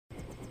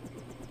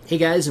Hey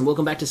guys, and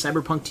welcome back to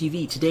Cyberpunk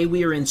TV. Today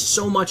we are in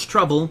so much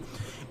trouble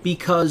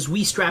because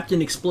we strapped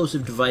an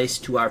explosive device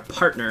to our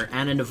partner,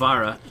 Anna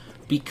Navarra,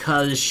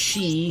 because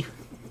she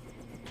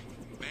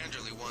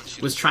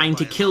was trying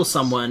to kill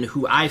someone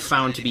who I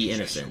found to be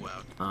innocent.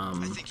 I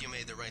think you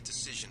made the right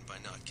decision by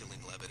not killing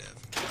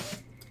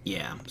Lebedev.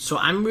 Yeah, so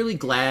I'm really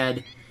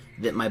glad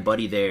that my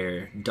buddy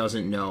there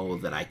doesn't know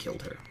that I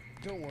killed her.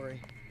 Don't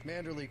worry.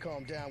 Manderley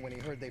calmed down when he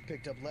heard they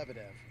picked up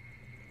Lebedev.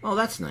 Oh,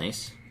 that's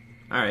nice.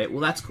 Alright,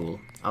 well that's cool.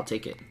 I'll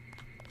take it.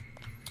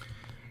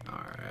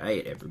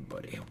 Alright,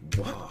 everybody.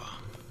 Whoa.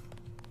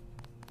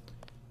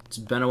 It's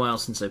been a while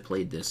since I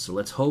played this, so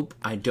let's hope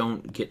I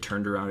don't get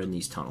turned around in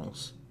these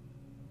tunnels.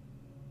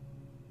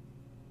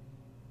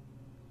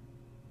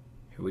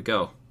 Here we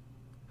go.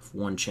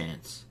 One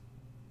chance.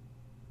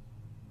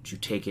 Would you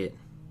take it,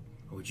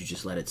 or would you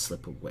just let it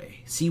slip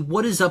away? See,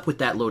 what is up with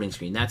that loading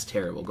screen? That's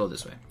terrible. Go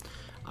this way.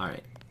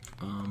 Alright.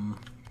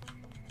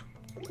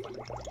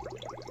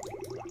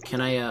 Can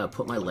I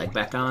put my leg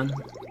back on?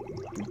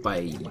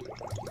 I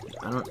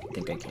don't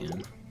think I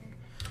can.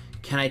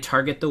 Can I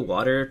target the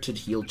water to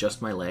heal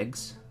just my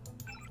legs?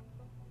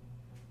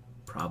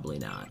 Probably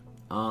not.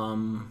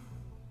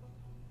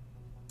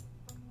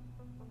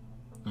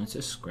 It's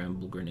a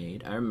scramble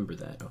grenade. I remember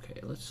that.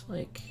 Okay, let's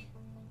like...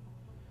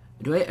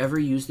 Do I ever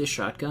use this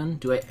shotgun?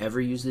 Do I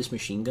ever use this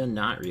machine gun?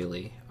 Not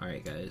really.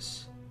 Alright,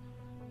 guys.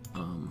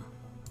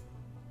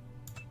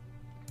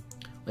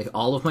 Like,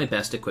 all of my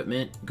best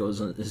equipment goes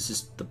on... It's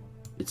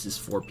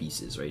just 4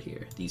 pieces right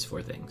here. These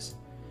 4 things.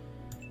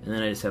 And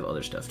then I just have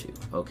other stuff, too.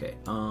 Okay,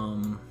 what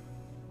I'm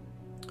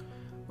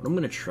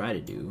gonna try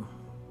to do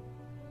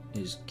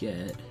is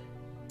get...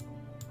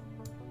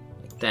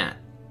 like that.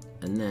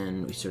 And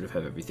then we sort of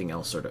have everything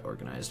else sort of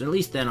organized. And at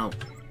least then I'll...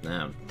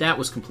 No, that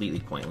was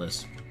completely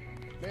pointless.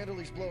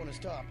 Manderley's blowing his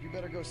top. You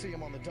better go see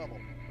him on the double.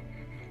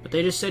 But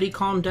they just said he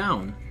calmed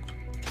down.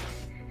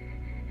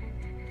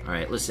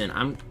 Alright, listen,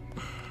 I'm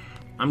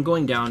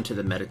going down to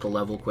the medical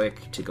level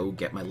quick to go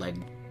get my leg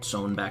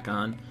sewn back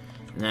on.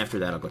 And after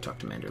that, I'll go talk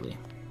to Manderley.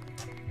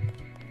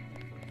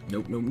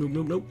 Nope, nope, nope,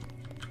 nope, nope.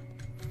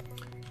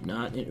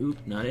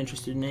 Not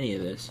interested in any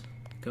of this.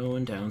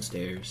 Going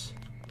downstairs.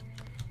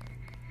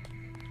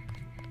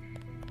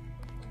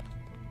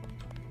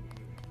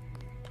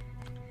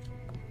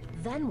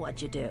 Then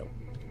what'd you do?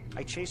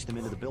 I chased him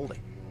into the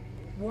building.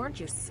 Weren't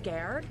you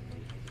scared?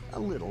 A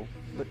little,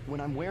 but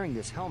when I'm wearing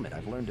this helmet,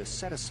 I've learned to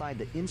set aside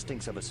the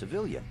instincts of a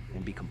civilian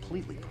and be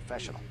completely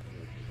professional.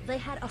 They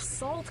had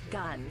assault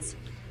guns.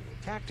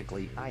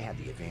 Tactically, I had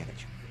the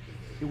advantage.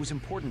 It was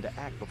important to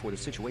act before the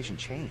situation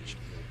changed.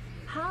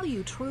 How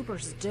you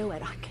troopers do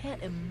it, I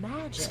can't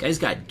imagine. This guy's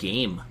got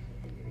game.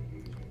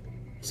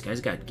 This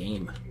guy's got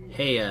game.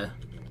 Hey,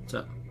 what's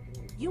up?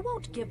 You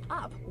won't give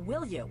up,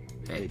 will you?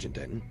 Hey. Agent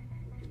Denton.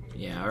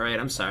 Yeah, alright,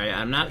 I'm sorry.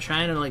 I'm not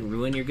trying to, like,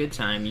 ruin your good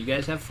time. You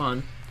guys have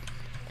fun.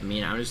 I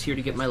mean, I'm just here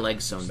to get my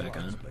legs sewn back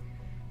on. But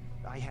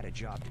I had a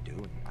job to do,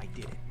 and I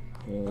did it.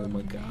 Oh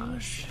my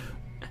gosh.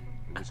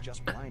 It was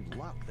just blind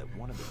luck that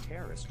one of the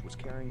terrorists was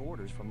carrying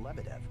orders from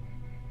Lebedev.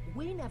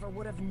 We never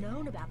would have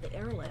known about the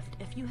airlift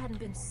if you hadn't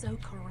been so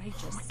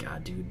courageous. Oh my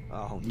god, dude.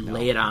 Oh, no.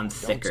 Lay it on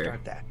thicker. Don't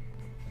start that.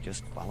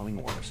 Just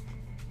following orders.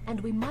 And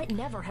we might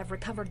never have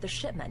recovered the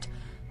shipment.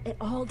 It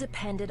all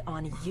depended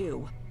on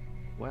you.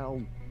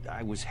 Well,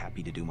 I was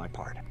happy to do my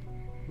part.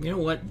 You know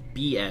what?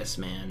 BS,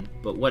 man.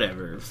 But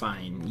whatever,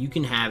 fine. You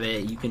can have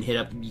it. You can hit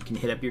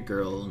up your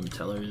girl and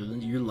tell her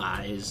your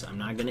lies. I'm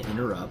not gonna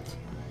interrupt.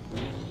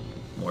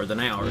 More than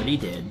I already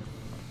did.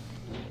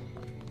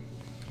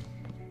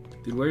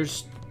 Dude,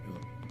 where's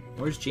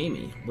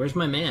Jamie? Where's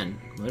my man?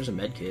 Well, there's a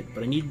med kit,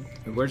 but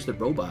where's the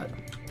robot?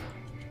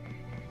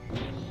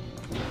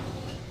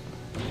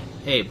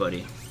 Hey,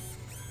 buddy.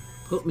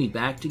 Put me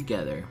back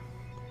together.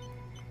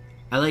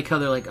 I like how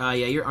they're like, ah,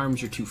 yeah, your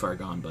arms are too far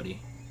gone,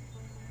 buddy.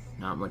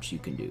 Not much you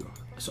can do.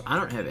 So I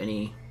don't have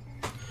any...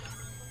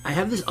 I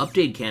have this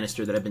update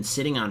canister that I've been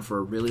sitting on for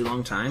a really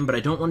long time, but I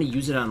don't want to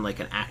use it on,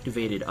 like, an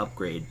activated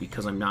upgrade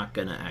because I'm not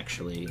gonna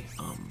actually,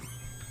 I'm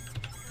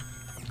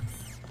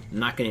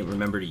not gonna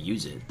remember to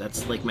use it.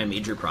 That's, like, my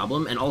major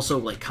problem. And also,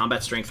 like,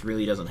 combat strength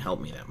really doesn't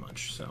help me that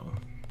much, so...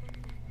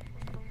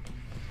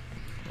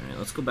 Alright,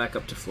 let's go back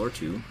up to floor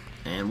 2.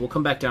 And we'll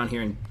come back down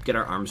here and get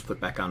our arms put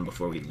back on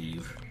before we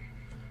leave.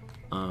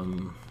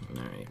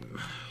 Alright.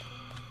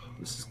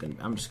 This is gonna...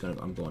 I'm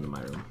going to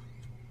my room.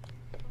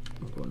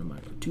 I'm going to my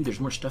room. Dude, there's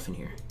more stuff in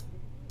here.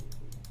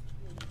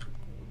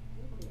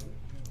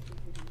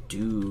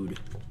 Dude.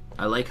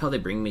 I like how they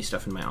bring me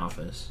stuff in my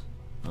office.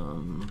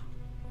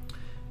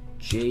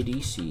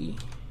 JDC.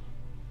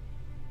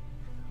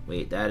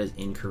 Wait, that is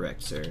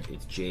incorrect, sir.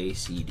 It's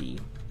JCD.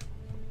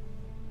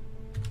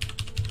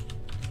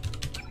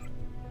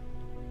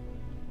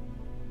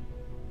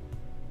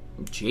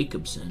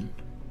 Jacobson.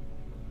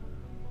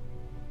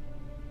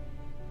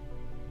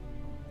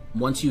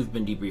 Once you've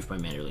been debriefed by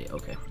Manderley.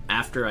 Okay.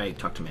 After I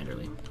talk to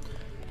Manderley.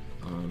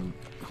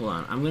 Hold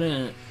on. I'm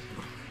gonna...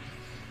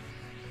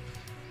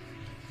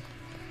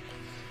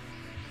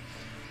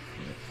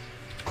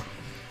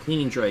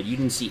 Cleaning droid, you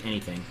didn't see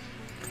anything.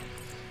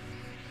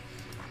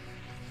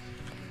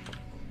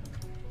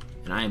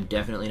 And I am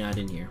definitely not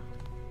in here.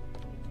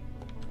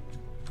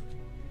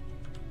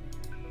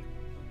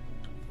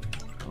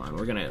 Hold on,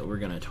 we're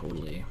gonna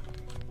totally...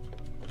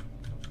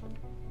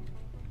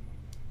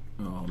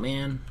 Oh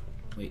man.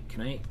 Wait,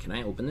 can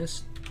I open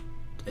this?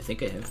 I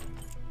think I have.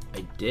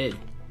 I did.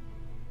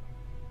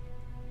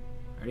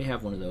 I already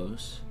have one of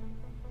those.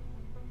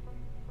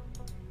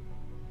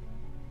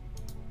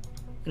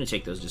 I'm gonna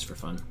take those just for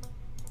fun.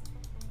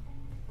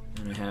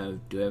 And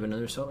do I have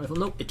another assault rifle?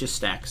 Nope, it just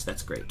stacks.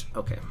 That's great.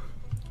 Okay.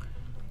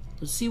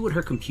 Let's see what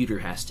her computer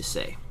has to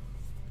say.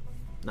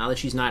 Now that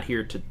she's not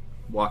here to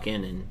walk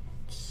in and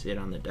sit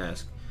on the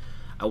desk.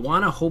 I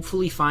want to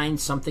hopefully find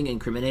something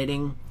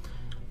incriminating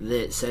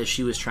that says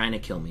she was trying to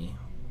kill me.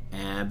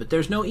 But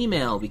there's no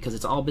email because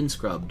it's all been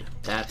scrubbed.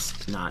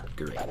 That's not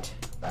great.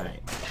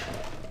 Alright.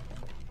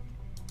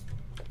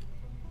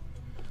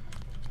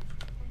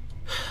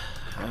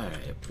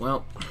 Alright,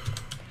 well...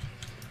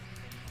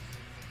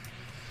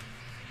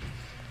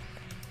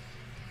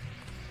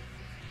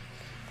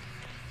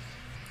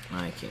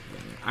 I can't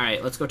win.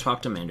 Alright, let's go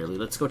talk to Manderley.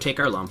 Let's go take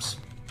our lumps.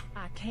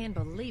 I can't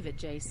believe it,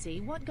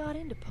 JC. What got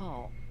into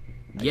Paul?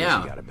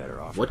 Yeah. Got a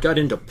better offer. What got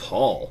into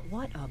Paul?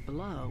 What a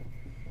blow.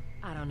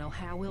 I don't know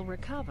how we'll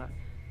recover.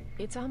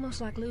 It's almost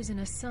like losing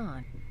a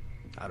son.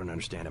 I don't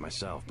understand it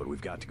myself, but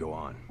we've got to go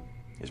on.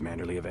 Is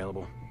Manderley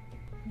available?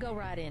 Go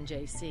right in,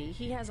 JC.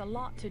 He has a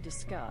lot to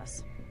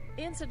discuss.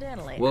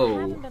 Incidentally, Whoa.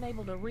 I haven't been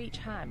able to reach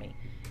Jaime.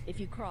 If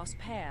you cross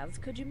paths,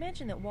 could you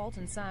mention that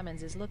Walton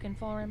Simons is looking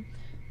for him?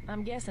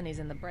 I'm guessing he's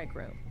in the break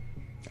room.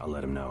 I'll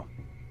let him know.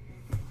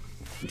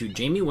 Dude,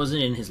 Jamie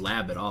wasn't in his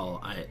lab at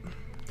all.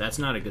 That's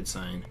not a good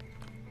sign.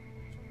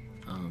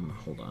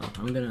 Hold on.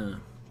 I'm gonna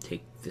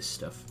take this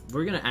stuff.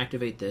 We're gonna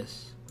activate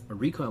this. A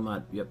recoil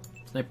mod. Yep.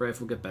 Sniper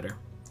rifle get better.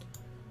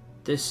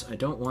 This, I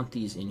don't want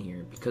these in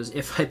here because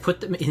if I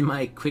put them in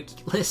my quick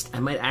list, I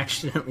might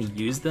accidentally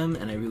use them,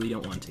 and I really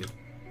don't want to.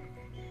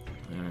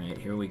 Alright,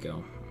 here we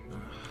go.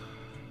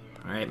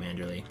 Alright,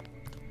 Manderley.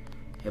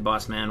 Hey,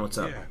 boss man, what's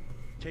up? Here,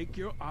 take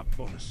your op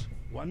bonus.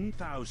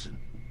 1,000.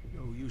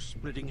 No use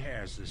splitting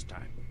hairs this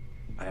time.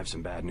 I have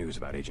some bad news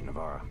about Agent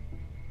Navarro.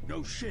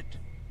 No shit.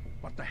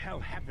 What the hell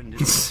happened in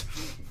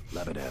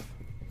Lebedev.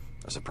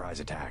 A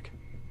surprise attack.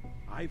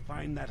 I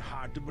find that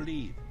hard to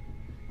believe.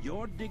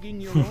 You're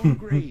digging your own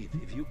grave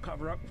if you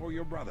cover up for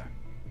your brother.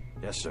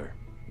 Yes, sir.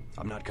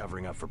 I'm not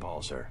covering up for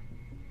Paul, sir.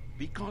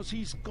 Because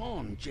he's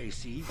gone,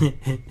 JC.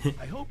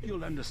 I hope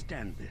you'll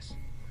understand this.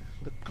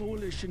 The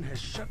Coalition has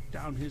shut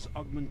down his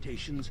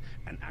augmentations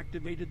and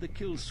activated the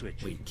kill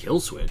switch. Wait, kill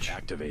switch?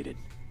 Activated.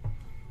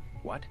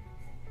 What?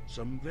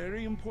 Some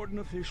very important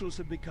officials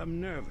have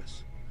become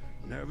nervous.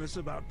 Nervous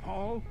about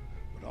Paul,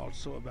 but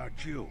also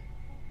about you.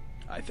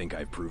 I think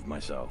I've proved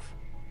myself.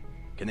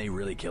 Can they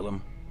really kill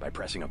him by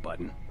pressing a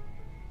button?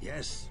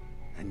 Yes,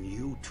 and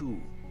you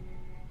too.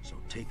 So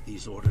take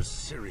these orders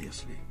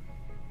seriously.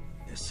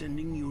 They're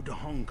sending you to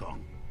Hong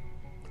Kong.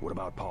 What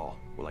about Paul?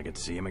 Will I get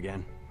to see him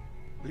again?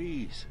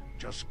 Please,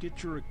 just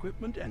get your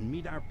equipment and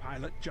meet our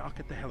pilot Jock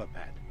at the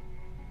helipad.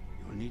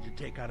 You'll need to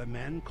take out a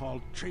man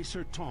called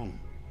Tracer Tong,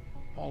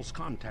 Paul's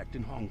contact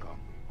in Hong Kong.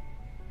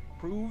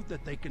 Prove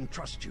that they can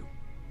trust you.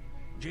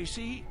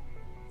 JC?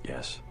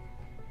 Yes.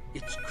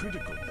 It's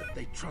critical that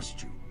they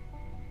trust you.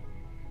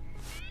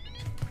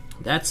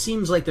 That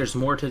seems like there's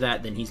more to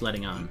that than he's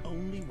letting on. The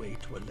only way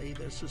to allay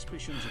their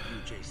suspicions of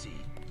you, JC,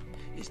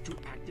 is to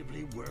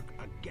actively work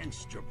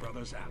against your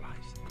brother's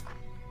allies.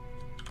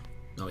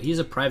 No, he's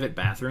a private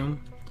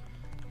bathroom?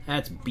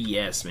 That's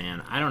BS,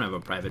 man. I don't have a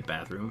private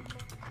bathroom.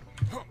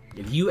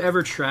 Have you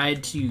ever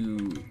tried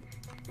to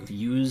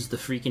use the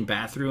freaking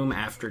bathroom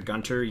after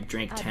Gunter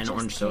drank 10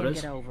 orange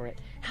sodas? Get over it.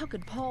 How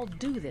could Paul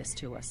do this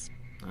to us?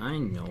 I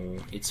know,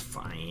 it's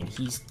fine.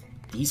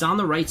 He's on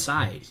the right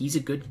side. He's a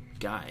good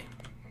guy.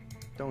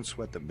 Don't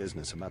sweat the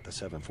business about the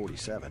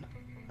 747.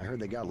 I heard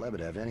they got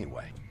Lebedev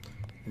anyway.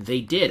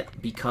 They did,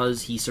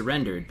 because he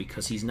surrendered,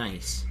 because he's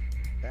nice.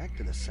 Back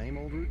to the same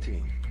old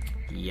routine.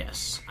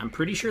 Yes. I'm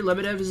pretty sure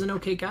Lebedev is an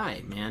okay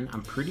guy, man.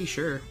 I'm pretty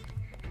sure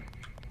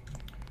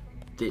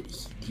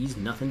that he's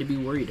nothing to be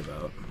worried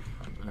about.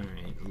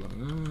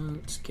 Alright,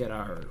 let's get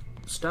our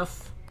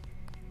stuff.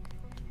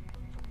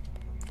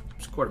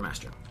 It's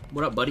Quartermaster.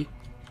 What up, buddy?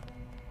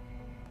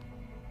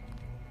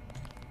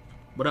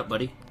 What up,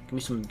 buddy? Give me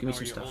some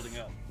stuff.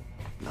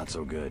 Not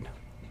so good.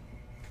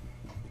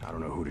 I don't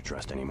know who to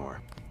trust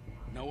anymore.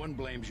 No one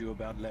blames you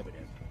about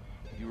Lebedev.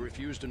 You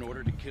refused an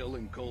order to kill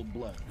in cold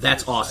blood.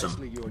 That's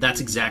awesome.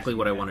 That's exactly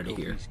what I wanted to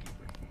hear.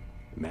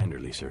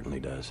 Manderley certainly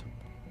does.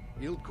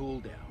 He'll cool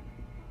down.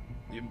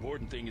 The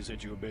important thing is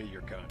that you obey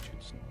your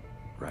conscience.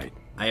 Right.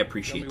 I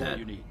appreciate Tell me that. what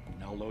you need,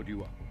 and I'll load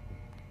you up.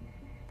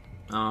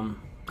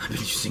 I've been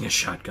using a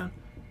shotgun.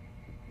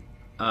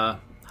 How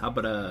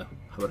about a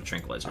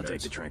tranquilizer I'll take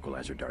darts? the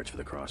tranquilizer darts for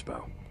the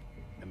crossbow.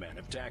 A man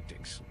of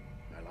tactics.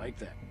 I like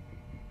that.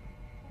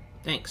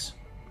 Thanks.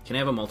 Can I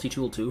have a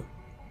multi-tool too?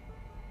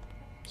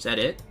 Is that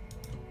it?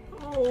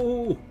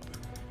 Oh,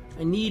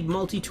 I need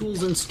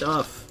multi-tools and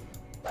stuff.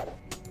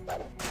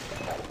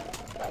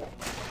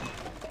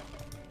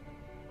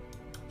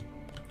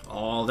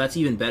 Oh, that's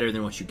even better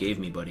than what you gave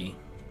me, buddy.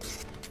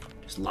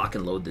 Just lock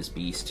and load this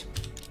beast.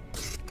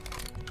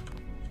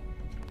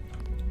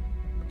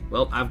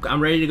 Well, I'm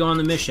ready to go on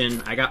the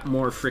mission. I got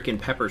more freaking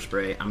pepper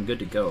spray. I'm good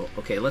to go.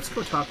 Okay, let's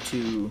go talk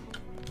to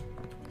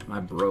my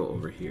bro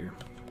over here.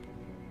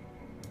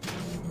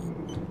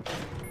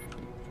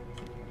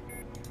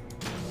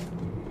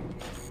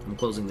 I'm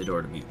closing the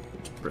door to be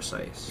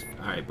precise.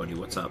 Alright, buddy,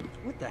 what's up?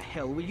 What the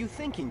hell were you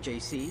thinking,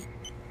 JC?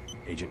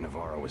 Agent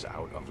Navarro was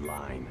out of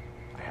line.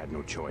 I had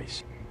no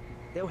choice.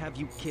 They'll have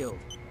you killed.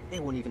 They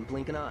won't even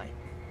blink an eye.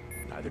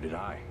 Neither did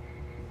I.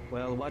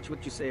 Well, watch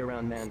what you say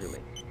around Manderley.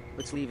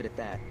 Let's leave it at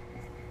that.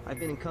 I've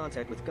been in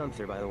contact with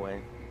Gunther, by the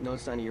way. No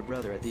sign of your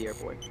brother at the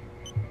airport.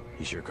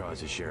 He sure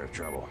caused his share of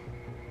trouble.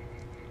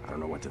 I don't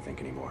know what to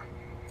think anymore.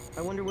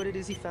 I wonder what it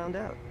is he found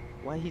out.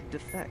 Why he'd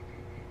defect.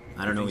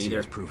 I don't know He either.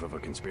 has proof of a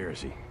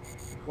conspiracy.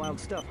 Wild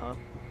stuff, huh?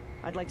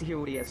 I'd like to hear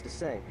what he has to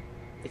say.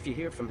 If you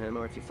hear from him,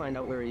 or if you find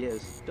out where he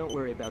is, don't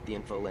worry about the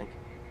info link.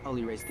 I'll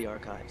erase the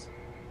archives.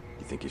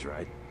 You think he's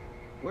right?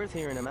 Worth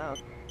hearing him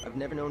out. I've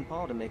never known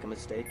Paul to make a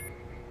mistake.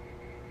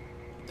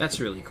 That's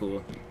really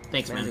cool.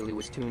 Thanks, man. Manderley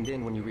was tuned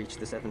in when you reached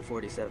the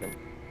 747.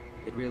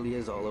 It really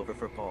is all over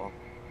for Paul.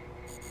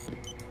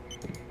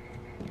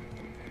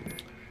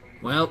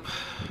 Well,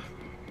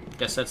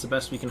 guess that's the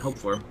best we can hope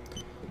for.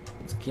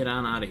 Let's get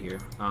on out of here.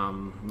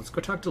 Let's go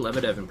talk to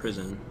Lebedev in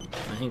prison.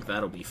 I think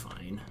that'll be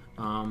fine.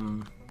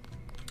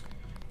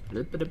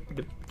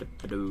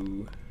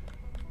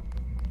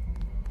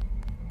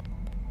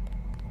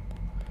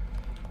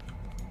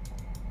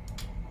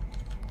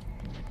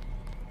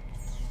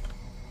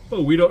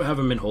 Oh, we don't have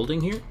him in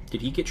holding here?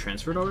 Did he get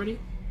transferred already?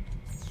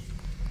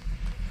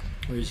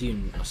 Or is he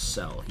in a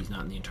cell? He's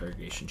not in the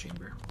interrogation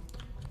chamber.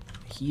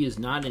 He is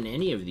not in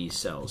any of these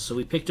cells. So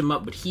we picked him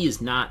up, but he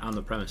is not on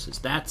the premises.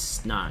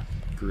 That's not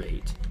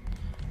great.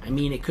 I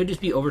mean, it could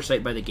just be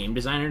oversight by the game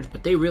designers,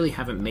 but they really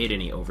haven't made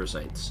any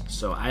oversights.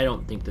 So I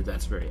don't think that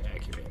that's very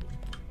accurate.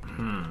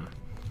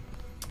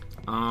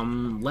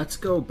 Let's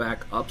go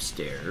back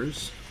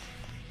upstairs.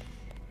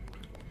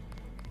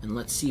 And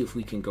let's see if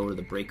we can go to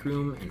the break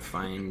room and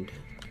find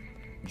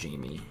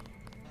Jamie.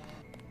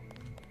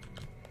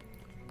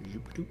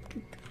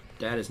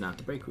 That is not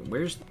the break room.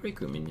 Where's the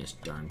break room in this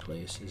darn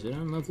place? Is it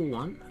on level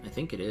 1? I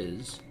think it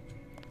is.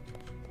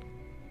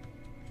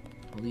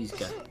 All these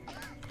guys.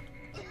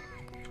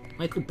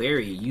 Michael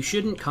Berry, you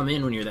shouldn't come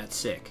in when you're that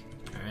sick.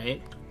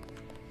 Alright?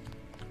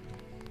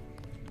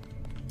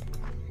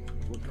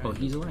 Oh,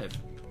 he's alive.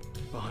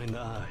 Behind the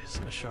eyes,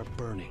 a sharp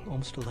burning,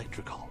 almost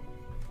electrical.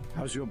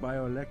 How's your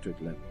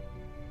bioelectric level?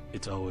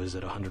 It's always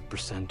at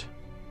 100%.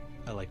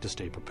 I like to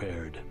stay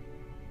prepared.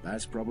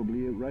 That's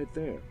probably it right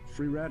there.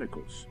 Free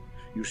radicals.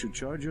 You should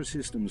charge your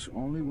systems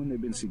only when they've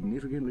been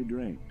significantly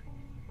drained.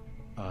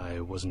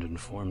 I wasn't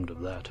informed of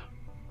that.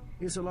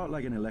 It's a lot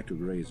like an electric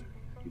razor.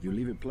 If you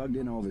leave it plugged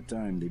in all the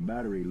time, the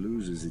battery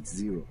loses its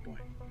 0 point.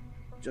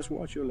 Just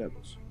watch your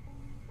levels.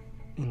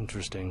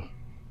 Interesting.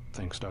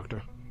 Thanks,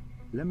 Doctor.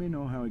 Let me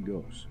know how it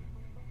goes.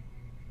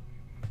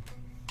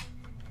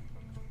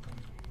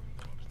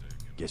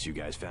 Guess you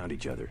guys found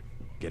each other.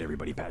 Get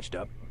everybody patched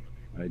up?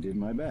 I did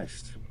my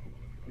best.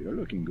 You're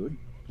looking good.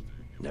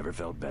 Never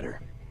felt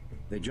better.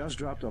 They just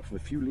dropped off a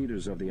few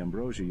liters of the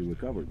ambrosia you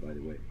recovered, by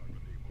the way.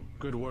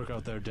 Good work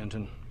out there,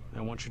 Denton.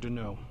 I want you to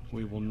know,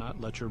 we will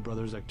not let your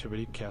brother's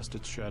activity cast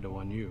its shadow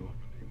on you.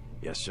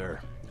 Yes, sir.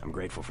 I'm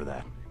grateful for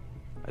that.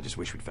 I just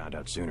wish we'd found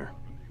out sooner.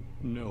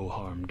 No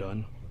harm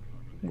done.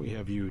 We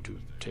have you to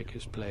take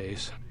his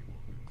place.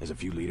 Is a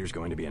few liters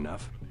going to be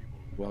enough?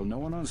 Well, no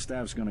one on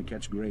staff's gonna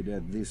catch Grey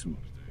Death this month.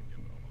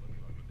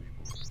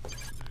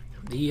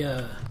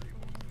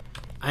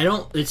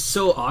 It's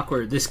so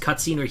awkward, this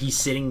cutscene where he's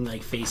sitting,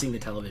 like, facing the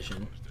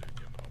television.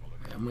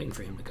 Okay, I'm waiting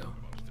for him to go.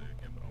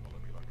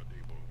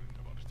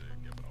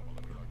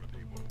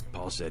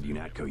 Paul said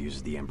UNATCO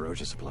uses the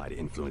ambrosia supply to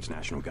influence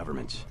national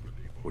governments.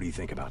 What do you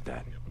think about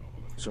that?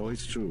 So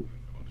it's true.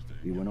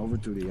 He went over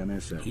to the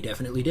NSF. He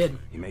definitely did.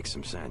 He makes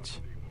some sense.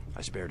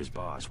 I spared his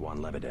boss, Juan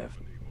Lebedev.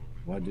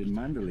 What did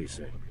Manderley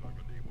say?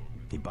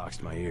 He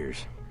boxed my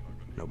ears.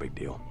 No big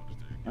deal.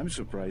 I'm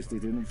surprised he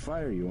didn't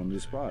fire you on the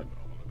spot.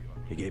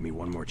 He gave me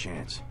one more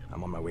chance.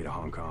 I'm on my way to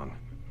Hong Kong.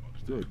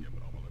 Good.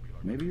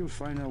 Maybe you'll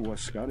find out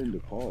what's got into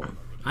Paul.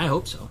 I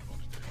hope so.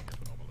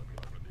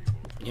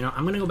 You know,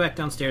 I'm gonna go back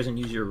downstairs and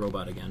use your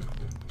robot again.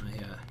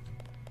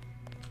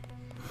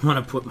 I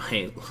want to put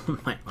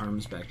my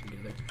arms back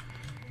together.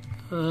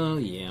 Oh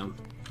yeah.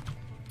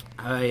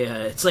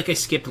 It's like I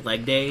skipped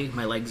leg day.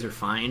 My legs are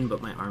fine,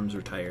 but my arms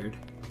are tired.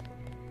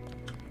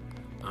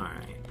 All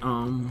right.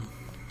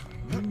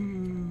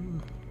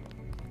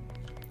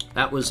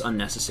 That was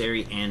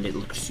unnecessary, and it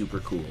looked super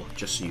cool.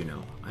 Just so you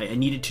know, I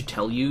needed to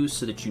tell you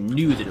so that you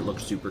knew that it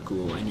looked super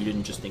cool, and you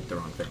didn't just think the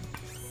wrong thing.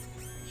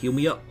 Heal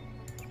me up.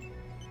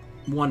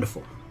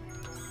 Wonderful.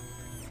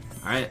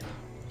 Alright.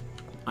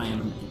 I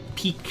am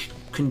peak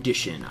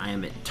condition. I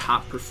am at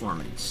top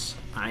performance.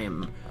 I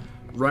am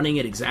running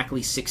at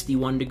exactly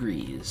 61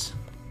 degrees.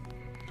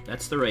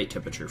 That's the right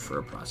temperature for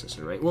a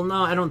processor, right? Well,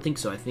 no, I don't think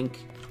so. I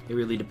think it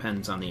really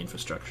depends on the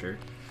infrastructure.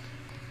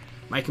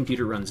 My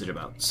computer runs at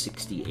about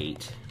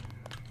 68.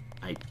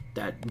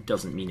 That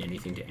doesn't mean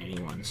anything to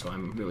anyone, so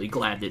I'm really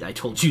glad that I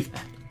told you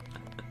that.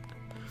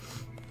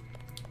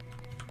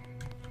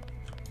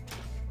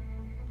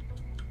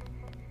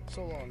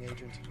 So long,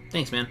 Agent.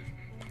 Thanks, man.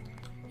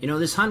 You know,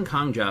 this Hong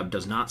Kong job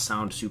does not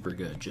sound super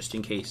good, just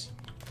in case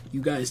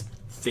you guys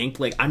think,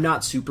 like, I'm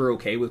not super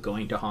okay with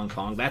going to Hong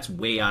Kong. That's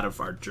way out of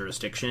our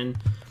jurisdiction,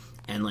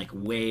 and, like,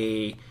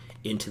 way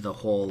into the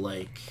whole,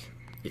 like,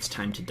 it's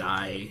time to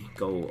die,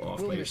 go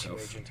off by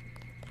yourself.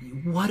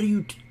 What are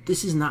you...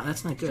 This is not...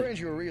 That's not good. Strange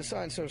you were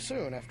reassigned so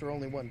soon, after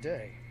only one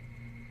day.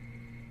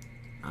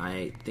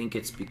 I think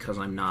it's because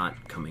I'm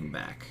not coming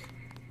back.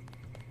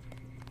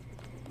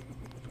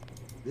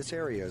 This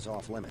area is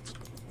off limits.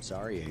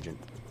 Sorry, Agent.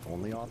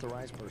 Only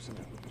authorized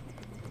personnel.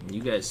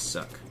 You guys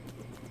suck.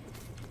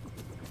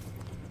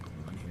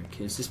 Come on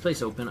here. Is this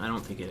place open? I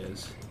don't think it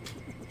is.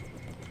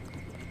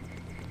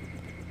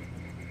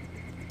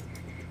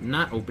 I'm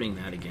not opening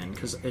that again,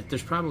 because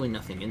there's probably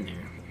nothing in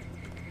there.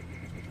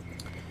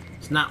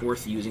 It's not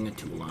worth using a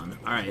tool on.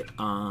 Alright,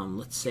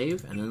 let's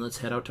save, and then let's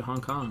head out to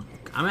Hong Kong.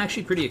 I'm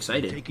actually pretty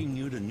excited. Taking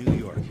you to New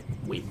York.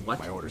 Wait, what?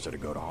 My orders are to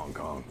go to Hong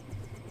Kong.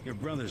 Your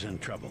brother's in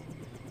trouble.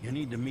 You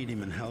need to meet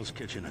him in Hell's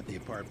Kitchen at the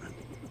apartment.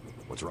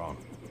 What's wrong?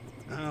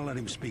 I'll let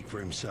him speak for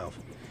himself.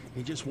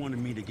 He just wanted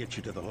me to get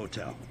you to the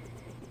hotel.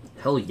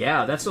 Hell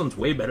yeah, that sounds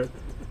way better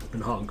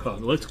than Hong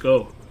Kong. Let's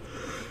go.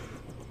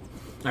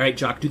 Alright,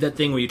 Jock, do that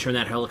thing where you turn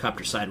that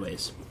helicopter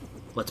sideways.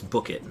 Let's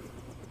book it.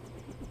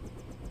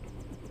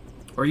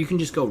 Or you can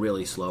just go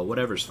really slow.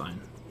 Whatever's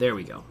fine. There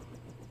we go.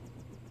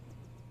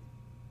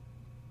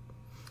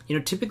 You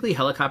know, typically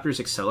helicopters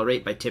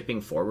accelerate by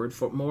tipping forward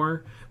for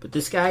more, but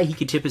this guy, he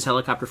could tip his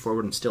helicopter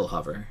forward and still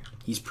hover.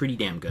 He's pretty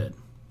damn good.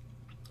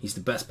 He's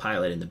the best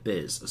pilot in the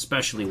biz,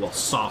 especially while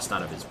sauced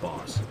out of his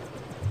boss.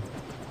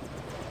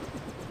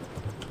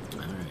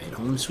 Alright,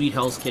 home sweet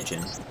Hell's Kitchen.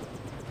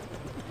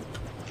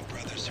 Your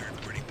brother's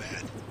hurt pretty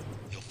bad.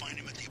 You'll find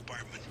him at the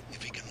apartment.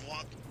 If he can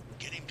walk,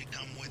 get him to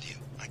come with you.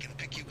 I can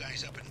pick you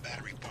guys up in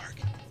Battery Park.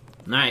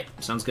 Alright,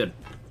 sounds good.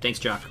 Thanks,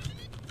 Jock.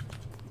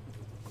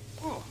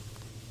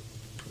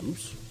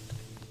 Oops.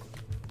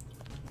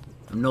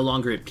 I'm no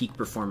longer at peak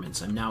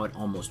performance. I'm now at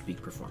almost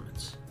peak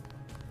performance.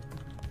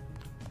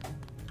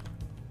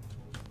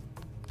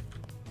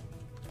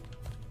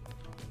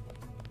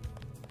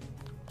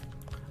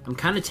 I'm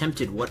kind of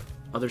tempted what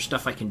other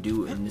stuff I can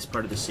do in this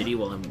part of the city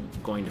while I'm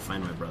going to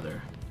find my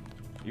brother.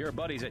 Your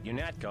buddies at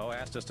UNATCO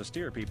asked us to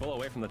steer people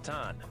away from the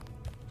Tan.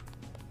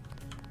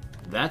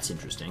 That's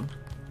interesting.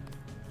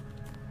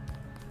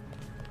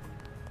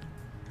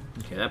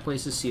 Okay, that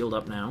place is sealed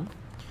up now.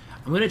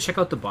 I'm going to check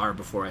out the bar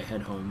before I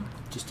head home,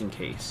 just in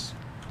case.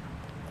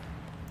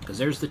 Because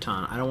there's the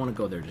Tan. I don't want to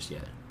go there just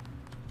yet.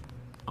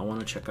 I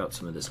want to check out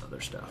some of this other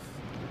stuff.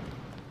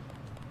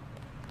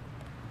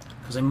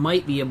 Because I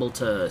might be able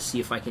to see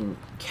if I can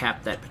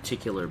cap that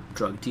particular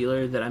drug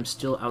dealer that I'm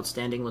still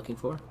outstanding looking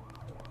for.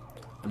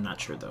 I'm not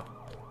sure, though.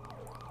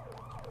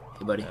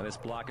 Hey, buddy. This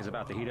block is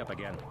about to heat up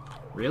again.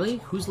 Really?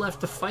 Who's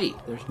left to fight?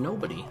 There's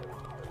nobody.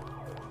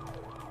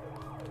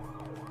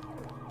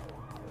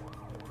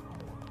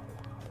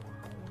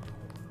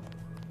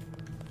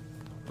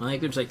 I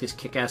think there's like this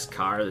kick-ass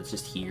car that's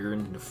just here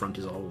and the front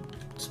is all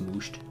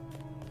smooshed.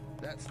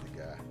 That's the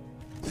guy.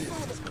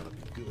 This is gonna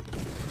be good.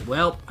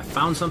 Well, I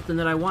found something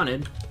that I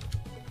wanted.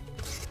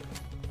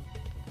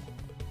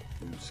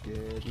 You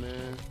scared,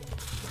 man?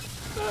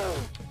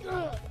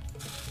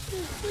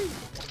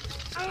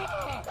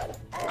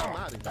 I'm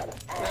out of here.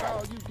 Is that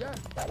all you got?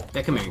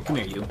 Yeah, come here. Come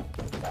here, you.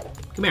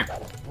 Come here.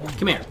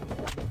 Come here.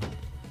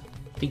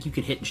 Think you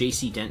could hit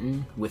JC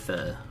Denton with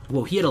a...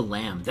 Whoa, he had a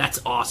lamb. That's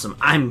awesome.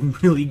 I'm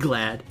really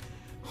glad.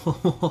 Ho,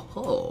 ho, ho,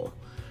 ho.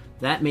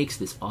 That makes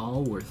this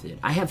all worth it.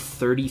 I have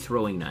 30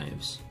 throwing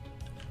knives.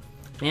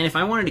 Man, if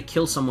I wanted to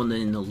kill someone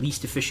in the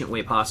least efficient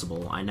way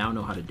possible, I now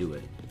know how to do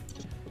it.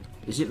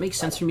 Does it make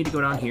sense for me to go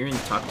down here and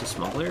talk to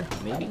Smuggler?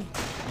 Maybe?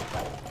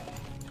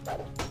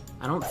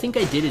 I don't think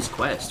I did his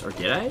quest, or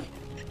did I?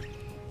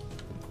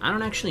 I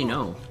don't actually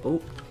know. Oh.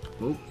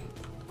 Oh.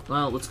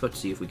 Well, let's go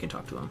see if we can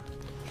talk to him.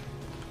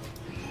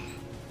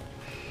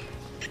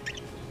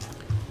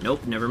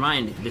 Nope, never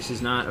mind. This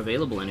is not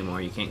available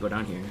anymore. You can't go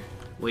down here.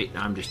 Wait,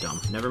 I'm just dumb.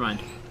 Never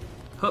mind.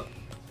 Hup.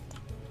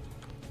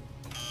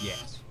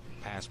 Yes.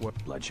 Password.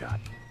 Bloodshot.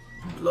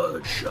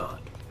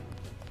 Bloodshot.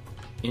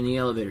 In the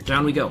elevator.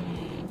 Down we go.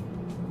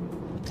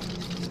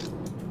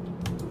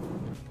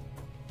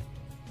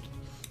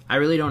 I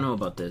really don't know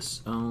about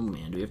this. Oh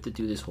man, do we have to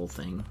do this whole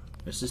thing?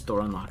 Is this door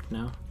unlocked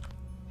now?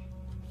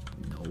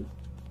 No.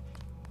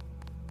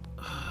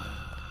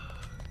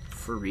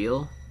 For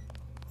real?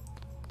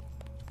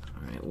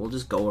 Alright, we'll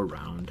just go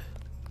around.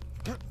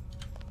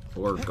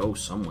 Or go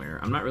somewhere.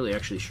 I'm not really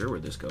actually sure where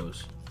this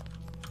goes.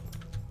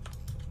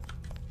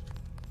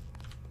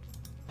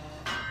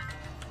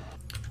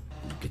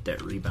 Get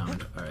that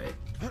rebound. Alright.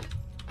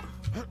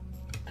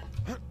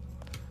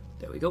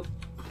 There we go.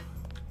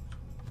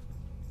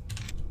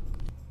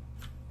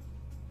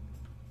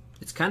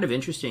 It's kind of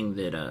interesting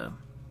that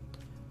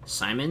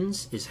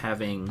Simons is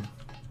having...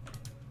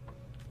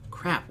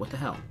 Crap, what the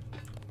hell?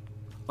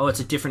 Oh, it's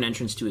a different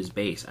entrance to his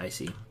base, I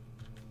see.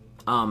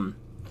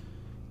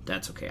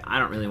 That's okay. I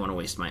don't really want to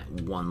waste my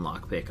one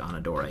lockpick on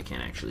a door I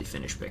can't actually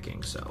finish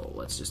picking, so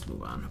let's just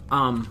move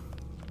on.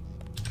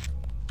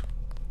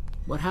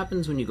 What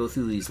happens when you go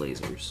through these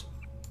lasers?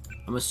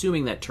 I'm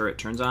assuming that turret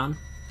turns on,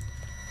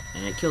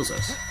 and it kills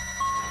us.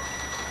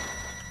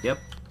 Yep.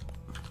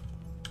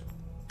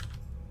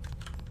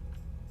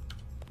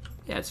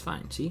 Yeah, it's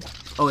fine, see?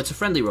 Oh, it's a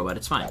friendly robot,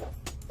 it's fine.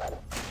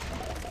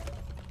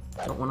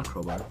 Don't want a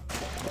crowbar.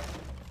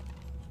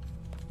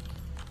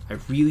 I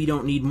really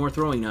don't need more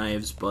throwing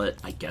knives, but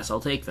I guess I'll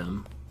take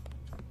them.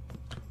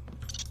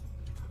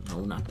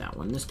 No, not that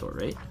one. This door,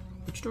 right?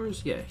 Which door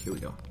is... Yeah, here we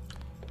go.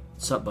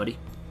 What's up, buddy?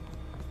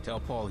 Tell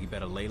Paul he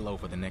better lay low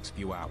for the next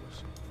few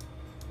hours.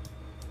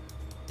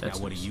 That's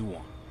now, what nice. do you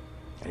want?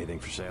 Anything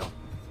for sale?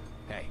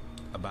 Hey,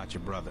 about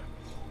your brother.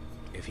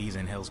 If he's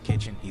in Hell's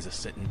Kitchen, he's a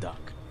sitting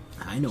duck.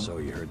 I know. So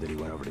you heard that he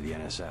went over to the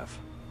NSF?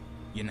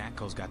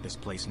 UNATCO's got this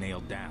place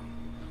nailed down.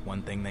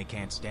 One thing they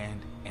can't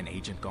stand, an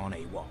agent gone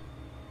AWOL.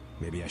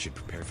 Maybe I should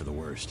prepare for the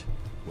worst.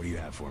 What do you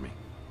have for me?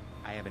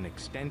 I have an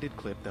extended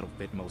clip that'll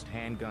fit most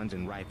handguns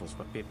and rifles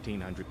for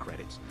 1,500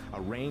 credits,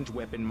 a ranged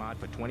weapon mod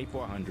for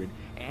 2,400,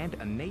 and a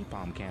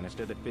napalm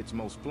canister that fits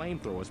most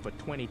flamethrowers for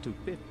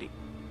 2,250.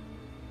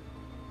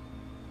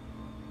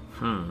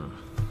 How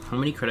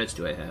many credits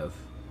do I have?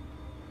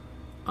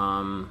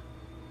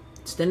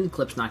 Extended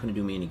clip's not going to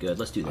do me any good.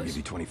 Let's do this. I'll give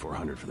you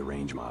 2,400 for the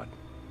range mod.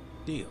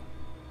 Deal.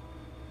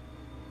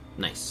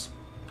 Nice.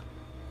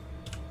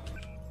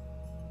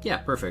 Yeah,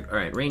 perfect.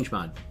 Alright, range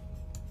mod.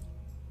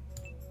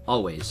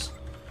 Always.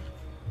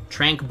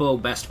 Trank bow,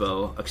 best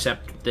bow,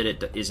 except that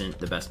it isn't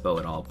the best bow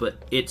at all, but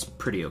it's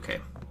pretty okay.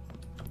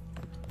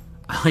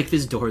 I like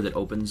this door that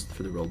opens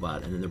for the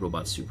robot, and then the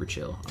robot's super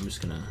chill. I'm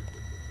just gonna...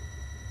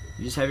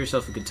 You just have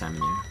yourself a good time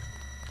in there.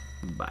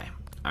 Bye.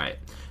 Alright,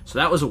 so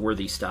that was a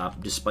worthy stop,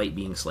 despite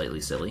being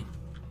slightly silly.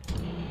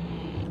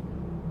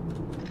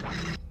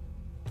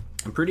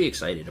 I'm pretty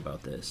excited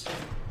about this.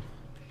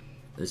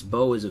 This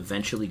bow is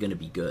eventually going to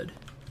be good.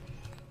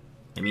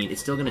 I mean,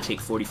 it's still going to take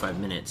 45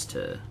 minutes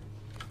to...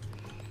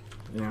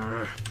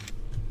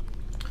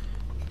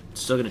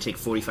 It's still going to take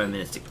 45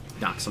 minutes to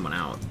knock someone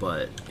out,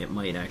 but it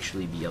might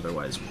actually be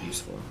otherwise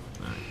useful.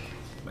 Alright,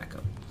 back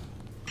up.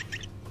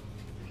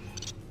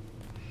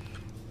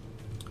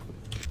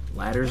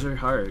 Ladders are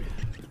hard.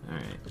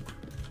 Alright.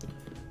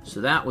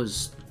 So that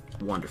was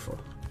wonderful.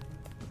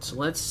 So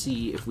let's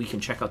see if we can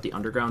check out the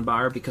underground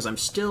bar, because I'm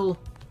still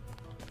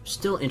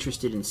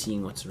interested in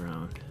seeing what's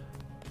around.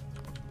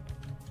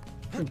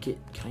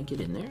 Can I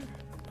get in there?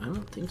 I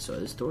don't think so.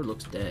 This door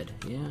looks dead.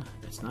 Yeah,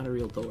 it's not a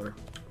real door.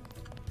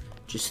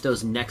 Just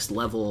those next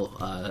level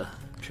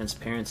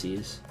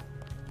transparencies.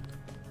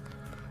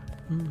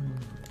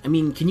 I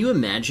mean, can you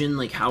imagine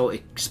like how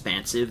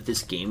expansive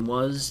this game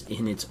was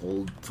in its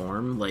old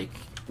form? Like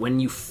when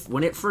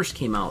it first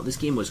came out, this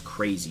game was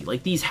crazy.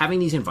 Like having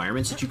these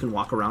environments that you can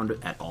walk around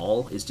at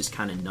all is just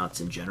kind of nuts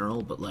in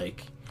general. But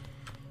like,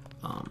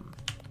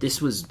 this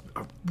was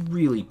a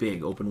really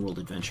big open world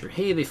adventure.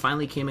 Hey, they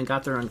finally came and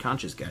got their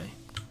unconscious guy.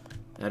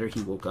 That or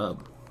he woke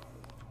up.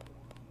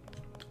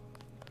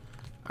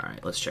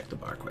 Alright, let's check the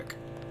bar quick.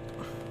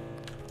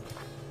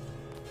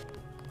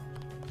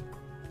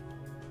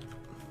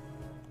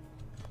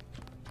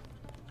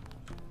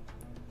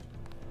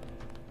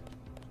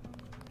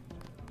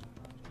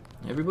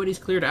 Everybody's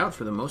cleared out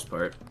for the most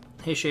part.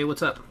 Hey Shay,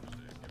 what's up?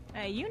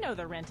 Hey, you know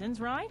the Rentons,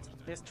 right?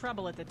 There's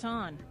trouble at the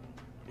Ton.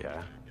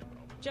 Yeah?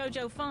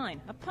 Jojo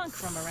Fine, a punk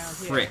from around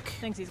here. Frick.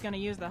 Thinks he's gonna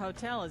use the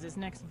hotel as his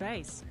next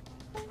base.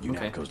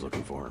 UNATCO's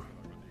looking for him.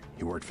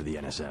 He worked for the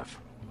NSF.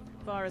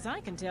 Far as I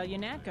can tell,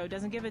 UNATCO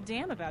doesn't give a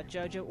damn about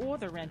Jojo or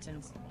the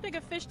Rentons.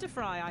 Bigger fish to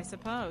fry, I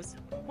suppose.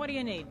 What do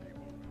you need?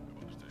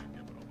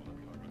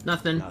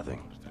 Nothing.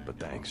 Nothing, but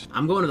thanks.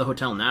 I'm going to the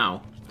hotel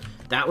now.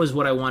 That was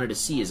what I wanted to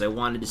see, is I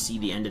wanted to see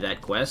the end of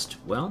that quest.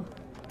 Well,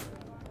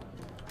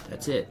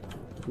 that's it.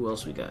 Who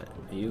else we got?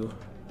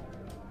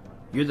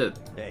 You're the...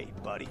 Hey,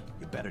 buddy,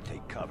 you better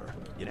take cover.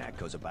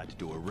 UNATCO's about to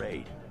do a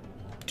raid.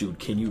 Dude,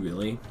 can you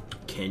really?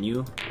 Can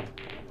you?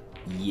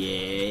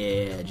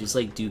 Yeah, just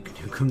like Duke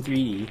Nukem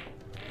 3D.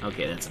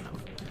 Okay, that's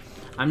enough.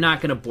 I'm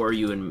not gonna bore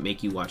you and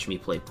make you watch me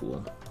play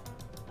pool.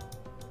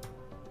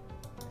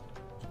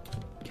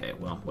 Okay,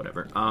 well,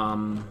 whatever.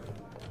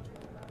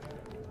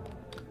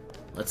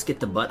 Let's get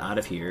the butt out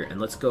of here and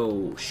let's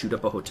go shoot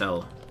up a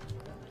hotel.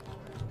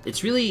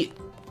 It's really...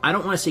 I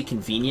don't want to say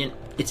convenient.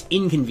 It's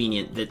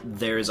inconvenient that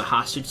there is a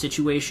hostage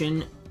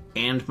situation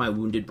and my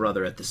wounded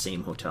brother at the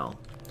same hotel.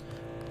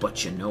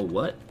 But you know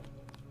what?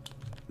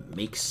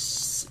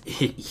 Makes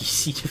it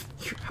easy to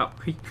figure out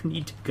where you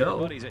need to go. Our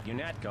buddies at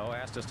UNATCO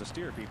asked us to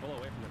steer people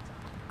away from the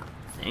town.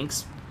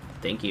 Thanks.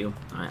 Thank you.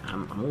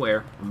 I'm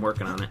aware. I'm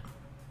working on it.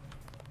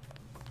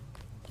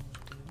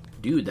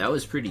 Dude, that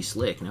was pretty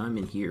slick. Now I'm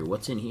in here.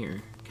 What's in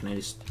here? Can I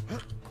just...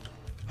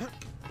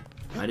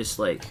 I just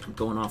like, I'm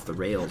going off the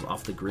rails,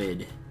 off the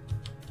grid.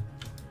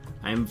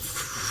 I'm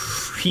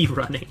free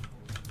running.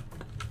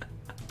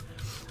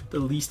 The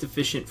least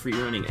efficient free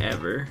running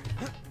ever.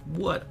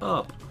 What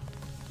up?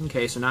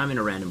 Okay, so now I'm in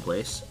a random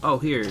place. Oh,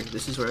 here.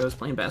 This is where I was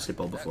playing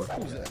basketball before.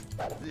 This is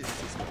gonna be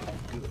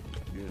good.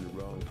 You're in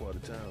the wrong part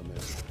of town, man.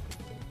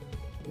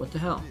 What the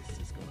hell? This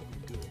is gonna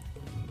be good.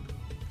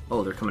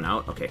 Oh, they're coming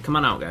out? Okay, come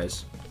on out,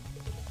 guys.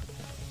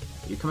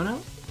 You coming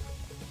out?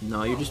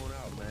 No, you're just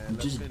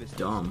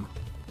dumb.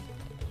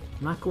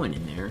 I'm not going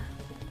in there.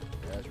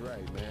 That's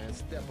right, man.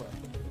 Step up.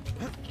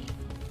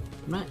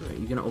 I'm not. Are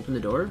you gonna open the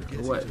door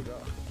or what?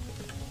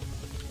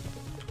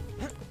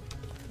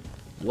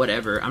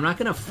 Whatever. I'm not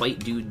gonna fight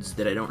dudes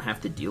that I don't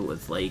have to deal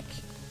with. Like,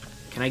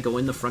 can I go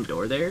in the front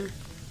door there?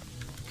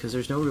 Because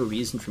there's no real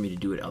reason for me to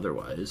do it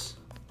otherwise.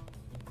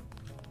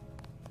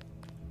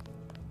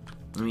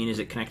 I mean, is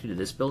it connected to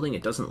this building?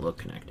 It doesn't look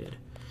connected.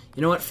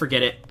 You know what?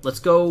 Forget it. Let's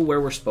go where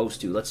we're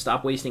supposed to. Let's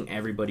stop wasting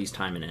everybody's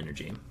time and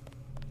energy.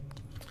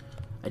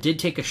 I did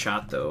take a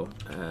shot, though.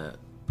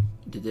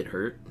 Did it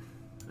hurt?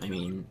 I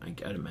mean,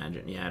 I'd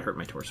imagine. Yeah, it hurt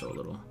my torso a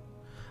little.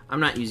 I'm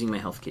not using my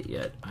health kit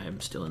yet. I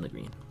am still in the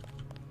green.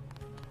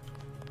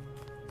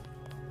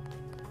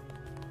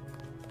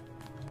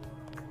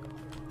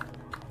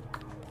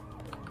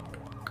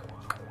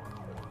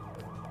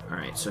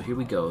 Alright, so here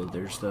we go.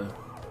 There's the...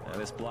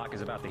 This block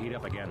is about to heat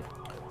up again.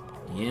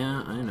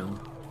 Yeah, I know.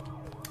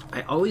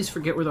 I always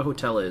forget where the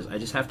hotel is. I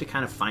just have to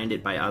kind of find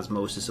it by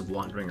osmosis of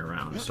wandering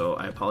around, so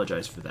I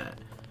apologize for that.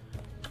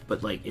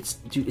 But, like,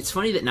 dude, it's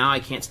funny that now I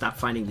can't stop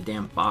finding the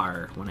damn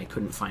bar when I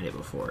couldn't find it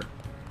before.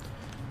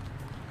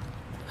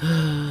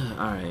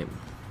 Alright.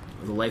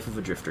 The life of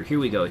a drifter. Here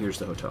we go. Here's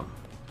the hotel.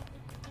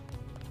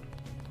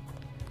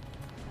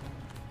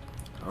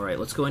 Alright,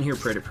 let's go in here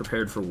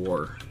prepared for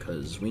war,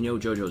 because we know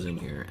JoJo's in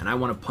here, and I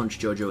want to punch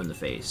JoJo in the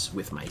face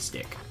with my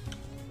stick.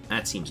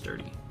 That seems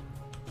dirty.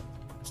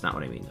 It's not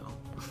what I mean, though.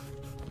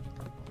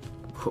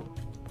 Hoop.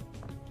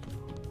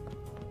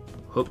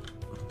 Hoop.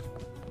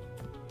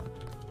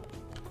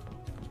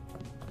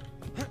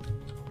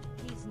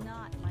 He's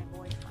not my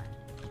boyfriend.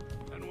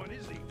 And what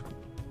is he?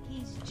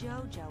 He's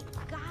JoJo.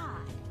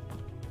 God.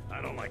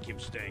 I don't like him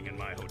staying in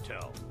my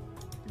hotel.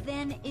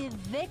 Then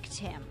evict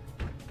him.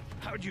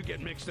 How'd you get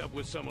mixed up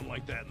with someone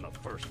like that in the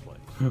first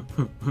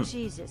place?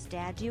 Jesus,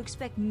 Dad, do you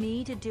expect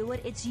me to do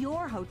it? It's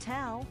your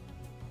hotel.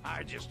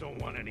 I just don't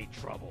want any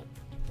trouble.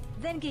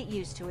 Then get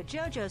used to it.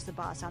 JoJo's the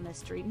boss on this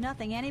street.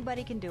 Nothing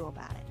anybody can do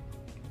about it.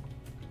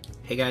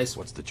 Hey, guys.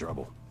 What's the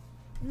trouble?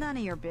 None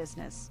of your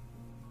business.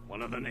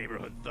 One of the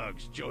neighborhood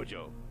thugs,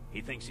 JoJo.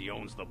 He thinks he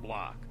owns the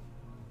block.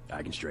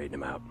 I can straighten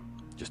him out.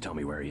 Just tell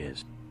me where he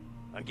is.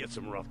 I get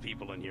some rough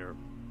people in here,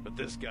 but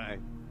this guy,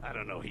 I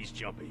don't know, he's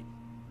jumpy.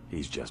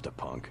 He's just a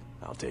punk.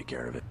 I'll take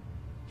care of it.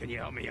 Can you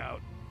help me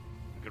out?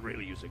 I could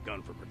really use a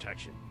gun for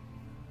protection.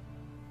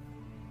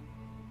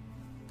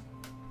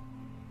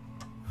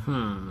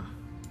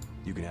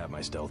 You can have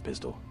my stealth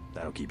pistol.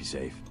 That'll keep you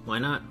safe. Why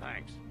not?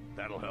 Thanks.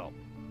 That'll help.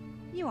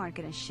 You aren't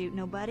gonna shoot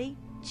nobody.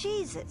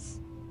 Jesus.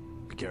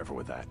 Be careful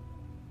with that.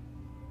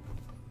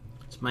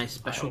 It's my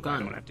special I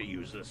gun. don't have to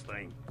use this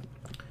thing.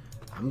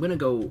 I'm gonna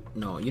go...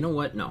 No, you know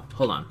what? No,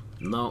 hold on.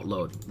 No,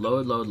 load.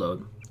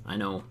 Load. I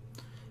know.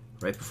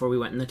 Right before we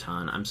went in the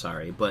ton. I'm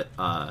sorry. But,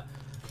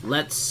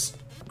 let's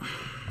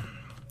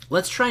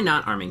try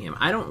not arming him.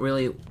 I don't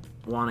really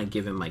want to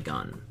give him my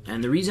gun.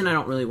 And the reason I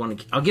don't really want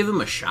to... I'll give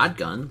him a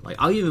shotgun. Like,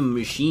 I'll give him a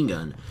machine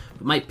gun.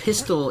 But my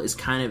pistol is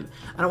kind of...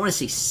 I don't want to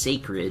say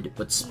sacred,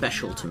 but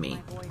special to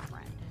me.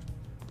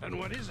 And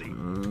what is he? Oh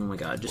my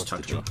god, just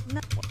talk to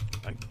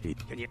me.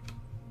 Can you...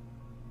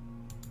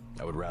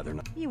 I would rather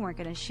not. You weren't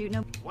gonna shoot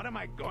no... What am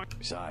I going...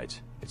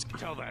 Besides,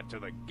 Tell that to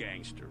the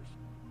gangsters.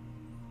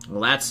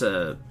 Well, that's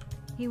a...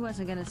 He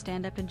wasn't gonna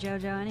stand up to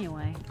JoJo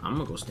anyway. I'm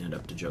gonna go stand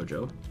up to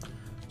JoJo.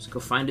 Let's go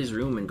find his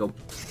room and go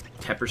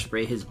pepper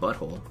spray his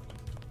butthole.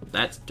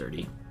 That's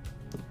dirty.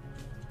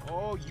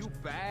 Oh, you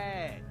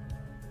bad.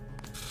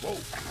 Whoa.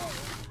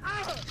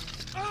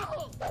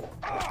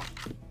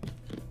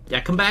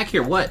 Yeah, come back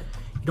here. What?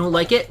 You don't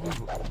like it?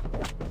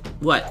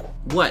 What?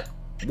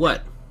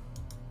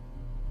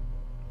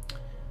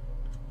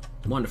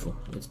 Wonderful.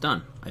 It's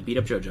done. I beat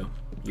up JoJo.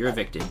 You're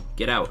evicted.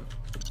 Get out.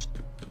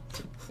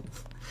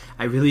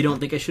 I really don't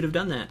think I should have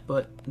done that,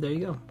 but there you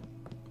go.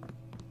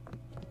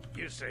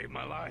 You saved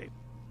my life.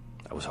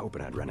 I was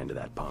hoping I'd run into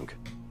that punk.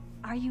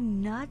 Are you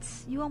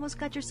nuts? You almost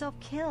got yourself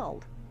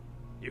killed.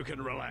 You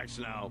can relax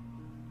now.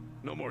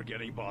 No more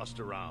getting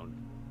bossed around.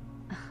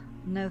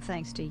 No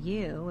thanks to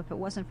you. If it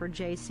wasn't for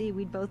JC,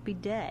 we'd both be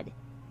dead.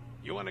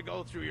 You want to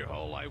go through your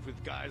whole life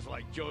with guys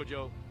like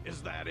JoJo?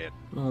 Is that it?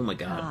 Oh my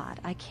god.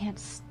 God, I can't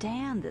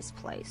stand this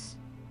place.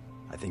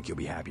 I think you'll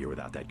be happier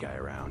without that guy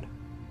around.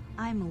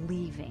 I'm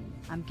leaving.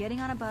 I'm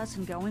getting on a bus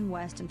and going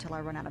west until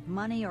I run out of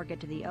money or get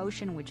to the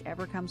ocean,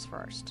 whichever comes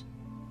first.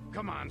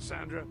 Come on,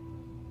 Sandra.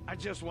 I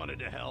just wanted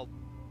to help.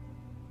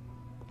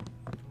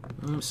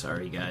 I'm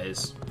sorry,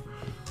 guys.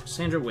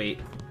 Sandra, wait.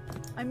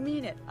 I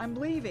mean it. I'm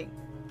leaving.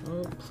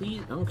 Oh,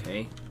 please.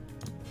 Okay.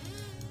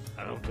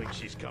 I don't think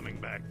she's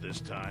coming back this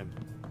time.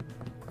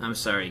 I'm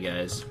sorry,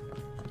 guys.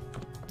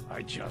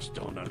 I just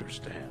don't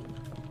understand.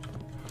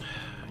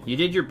 You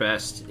did your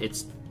best.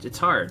 It's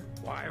hard.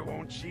 Why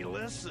won't she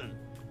listen?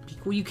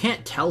 Well, you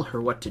can't tell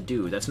her what to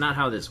do. That's not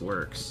how this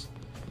works.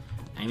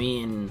 I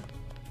mean,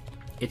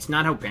 it's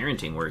not how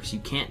parenting works. You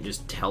can't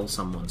just tell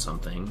someone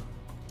something.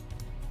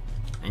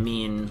 I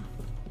mean...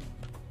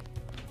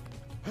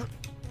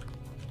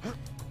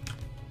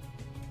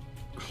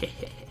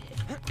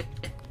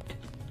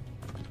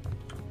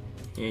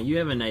 Here, you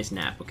have a nice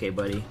nap, okay,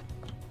 buddy?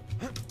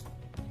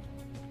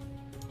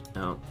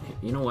 Oh,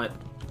 you know what?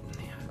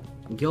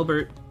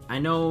 Gilbert, I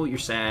know you're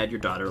sad your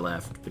daughter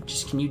left, but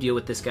just can you deal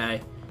with this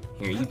guy?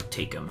 Here, you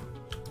take him.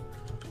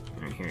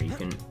 Alright, here, you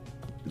can...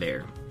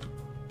 There.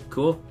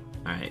 Cool?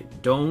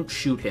 Alright, don't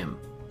shoot him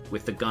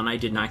with the gun I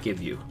did not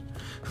give you.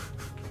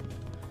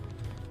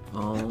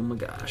 Oh my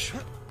gosh.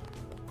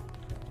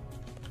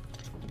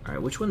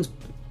 Alright, which one's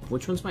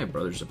my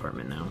brother's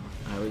apartment now?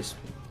 I always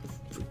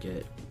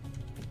forget.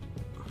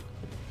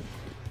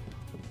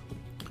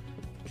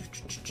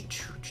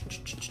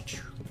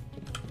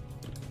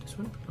 This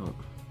one? Oh.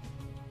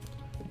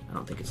 I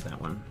don't think it's that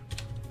one.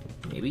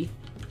 Maybe?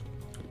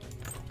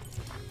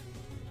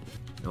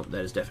 Nope,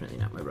 that is definitely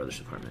not my brother's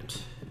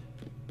apartment.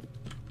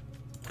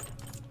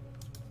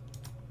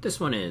 This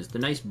one is, the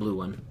nice blue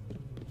one.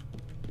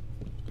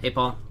 Hey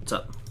Paul, what's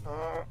up?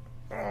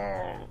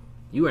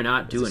 You are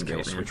not doing great, man.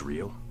 Is this kill switch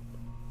real?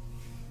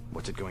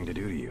 What's it going to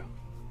do to you?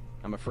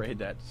 I'm afraid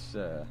that's,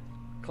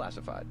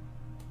 classified.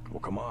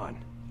 Well, come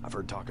on. I've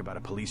heard talk about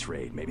a police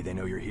raid. Maybe they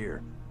know you're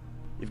here.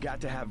 You've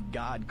got to have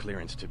God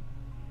clearance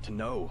to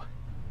know.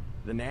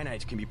 The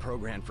nanites can be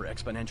programmed for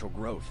exponential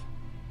growth.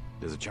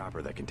 There's a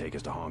chopper that can take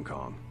us to Hong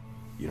Kong.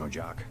 You know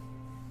Jock?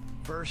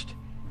 First,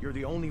 you're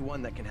the only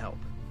one that can help.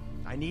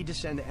 I need to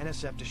send the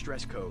NSF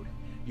distress code.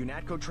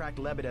 UNATCO tracked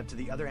Lebedev to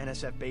the other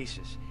NSF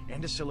bases,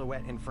 and to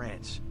Silhouette in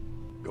France.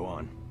 Go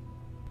on.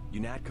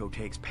 UNATCO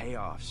takes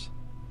payoffs.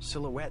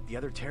 Silhouette, the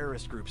other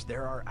terrorist groups,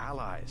 they're our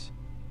allies.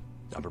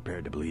 I'm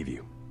prepared to believe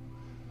you.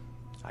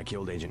 I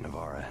killed Agent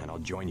Navarra, and I'll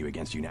join you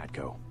against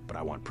UNATCO, but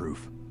I want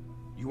proof.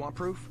 You want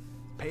proof?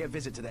 Pay a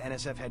visit to the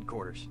NSF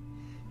headquarters.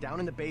 Down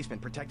in the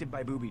basement, protected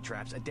by booby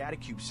traps, a data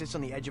cube sits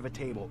on the edge of a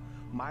table.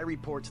 My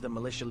report to the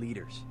militia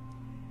leaders.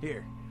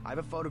 Here, I have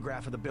a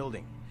photograph of the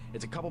building.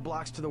 It's a couple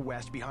blocks to the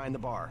west, behind the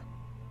bar.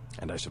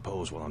 And I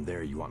suppose while I'm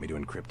there, you want me to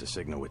encrypt a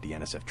signal with the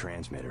NSF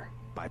transmitter,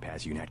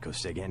 bypass UNATCO's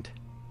SIGINT?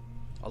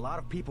 A lot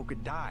of people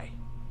could die.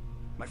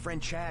 My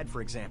friend Chad,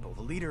 for example,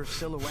 the leader of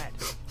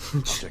Silhouette.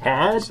 I'll check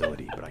out the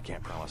facility, but I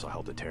can't promise I'll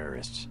help the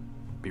terrorists.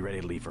 Be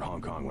ready to leave for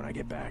Hong Kong when I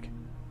get back.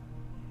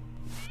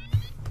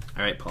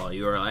 Alright, Paul,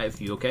 you are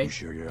alive? You okay? You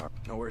sure you are?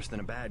 No worse than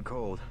a bad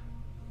cold.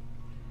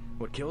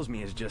 What kills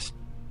me is just...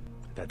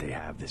 that they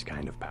have this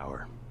kind of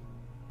power.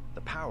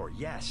 The power,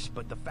 yes,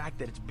 but the fact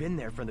that it's been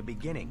there from the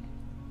beginning.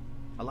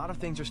 A lot of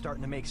things are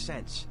starting to make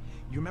sense.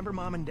 You remember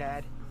Mom and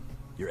Dad?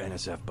 Your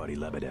NSF buddy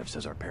Lebedev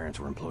says our parents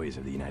were employees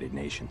of the United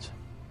Nations.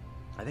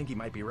 I think he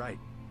might be right.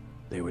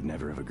 They would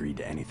never have agreed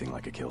to anything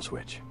like a kill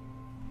switch.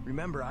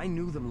 Remember, I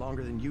knew them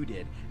longer than you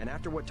did, and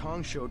after what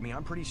Tong showed me,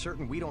 I'm pretty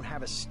certain we don't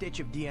have a stitch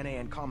of DNA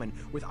in common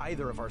with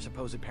either of our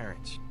supposed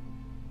parents.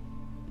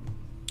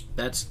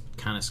 That's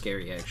kind of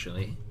scary,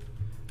 actually.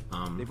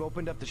 They've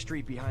opened up the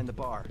street behind the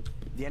bar.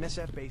 The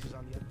NSF base is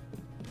on the other...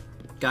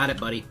 Got it,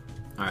 buddy.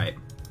 Alright.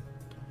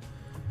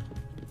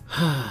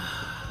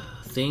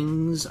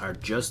 Things are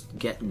just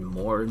getting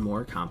more and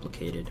more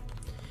complicated.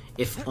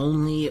 If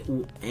only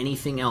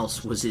anything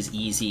else was as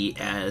easy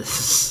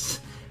as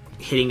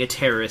hitting a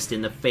terrorist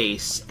in the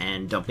face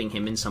and dumping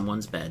him in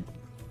someone's bed.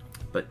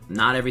 But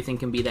not everything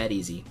can be that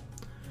easy.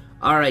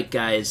 Alright,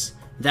 guys.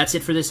 That's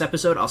it for this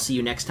episode. I'll see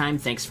you next time.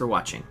 Thanks for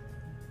watching.